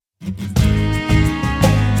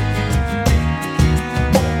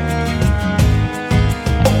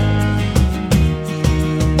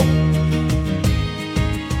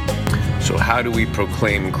how do we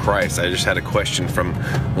proclaim Christ? I just had a question from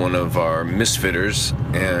one of our misfitters,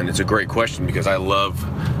 and it's a great question because I love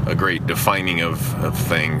a great defining of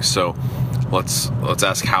things. So let's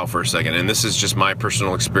ask how for a second. And this is just my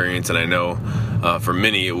personal experience, and I know for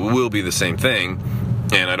many it will be the same thing.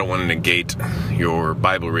 And I don't want to negate your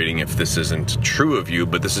Bible reading if this isn't true of you,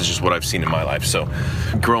 but this is just what I've seen in my life. So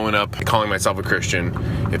growing up, calling myself a Christian,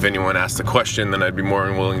 if anyone asked a question, then I'd be more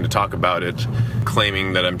than willing to talk about it,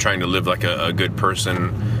 claiming that I'm trying to live like a good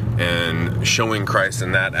person and showing Christ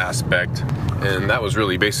in that aspect. And that was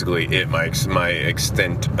really basically it, my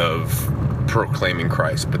extent of proclaiming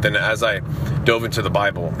Christ. But then as I dove into the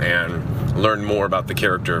Bible and learned more about the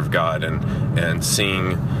character of God and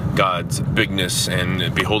seeing God's bigness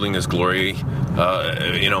and beholding His glory,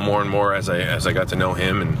 more and more as I got to know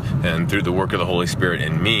Him and through the work of the Holy Spirit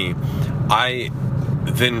in me, I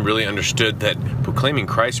then really understood that proclaiming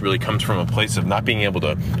Christ really comes from a place of not being able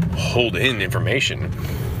to hold in information.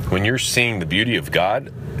 When you're seeing the beauty of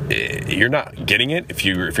God, you're not getting it if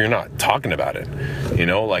you're not talking about it.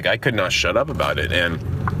 Like I could not shut up about it. And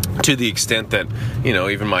to the extent that,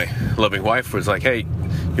 even my loving wife was like, hey,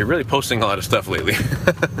 you're really posting a lot of stuff lately,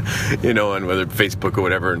 on whether Facebook or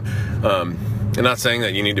whatever. And I'm not saying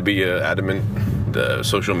that you need to be an adamant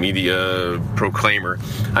social media proclaimer.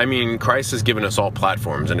 I mean, Christ has given us all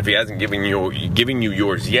platforms, and if He hasn't given you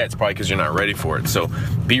yours yet, it's probably because you're not ready for it. So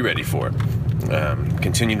be ready for it.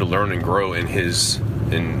 Continue to learn and grow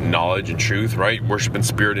in knowledge and truth, right? Worship in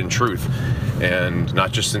spirit and truth, and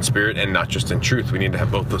not just in spirit and not just in truth. We need to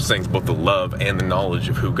have both those things, both the love and the knowledge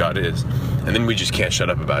of who God is, and then we just can't shut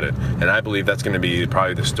up about it. And I believe that's going to be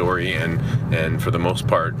probably the story, and for the most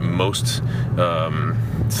part, most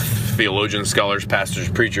theologians, scholars, pastors,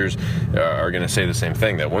 preachers are going to say the same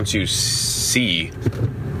thing, that once you see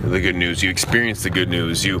the good news, you experience the good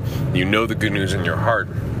news, you know the good news in your heart,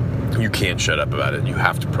 you can't shut up about it. You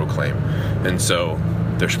have to proclaim. And so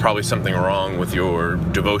there's probably something wrong with your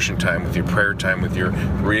devotion time, with your prayer time, with your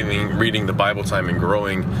reading the Bible time and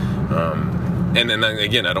growing. And then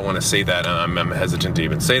again, I don't want to say that. I'm hesitant to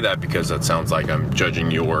even say that because that sounds like I'm judging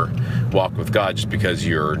your walk with God just because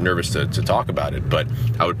you're nervous to talk about it. But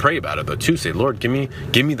I would pray about it though too. Say, Lord, give me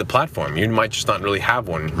the platform. You might just not really have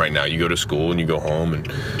one right now. You go to school and you go home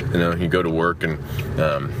and you go to work and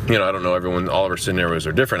I don't know, all of our scenarios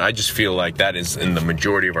are different. I just feel like that is in the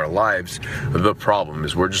majority of our lives. The problem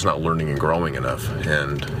is we're just not learning and growing enough.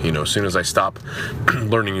 And as soon as I stop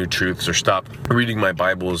learning new truths or stop reading my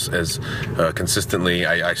Bibles as consistently,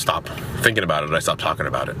 I stop thinking about it. I stop talking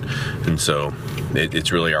about it. And so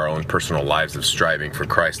it's really our own personal lives of striving for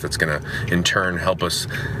Christ that's going to, in turn, help us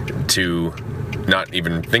to not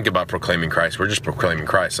even think about proclaiming Christ. We're just proclaiming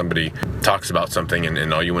Christ. Somebody talks about something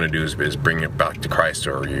and all you want to do is bring it back to Christ,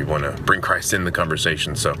 or you want to bring Christ in the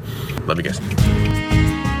conversation. So, love you guys.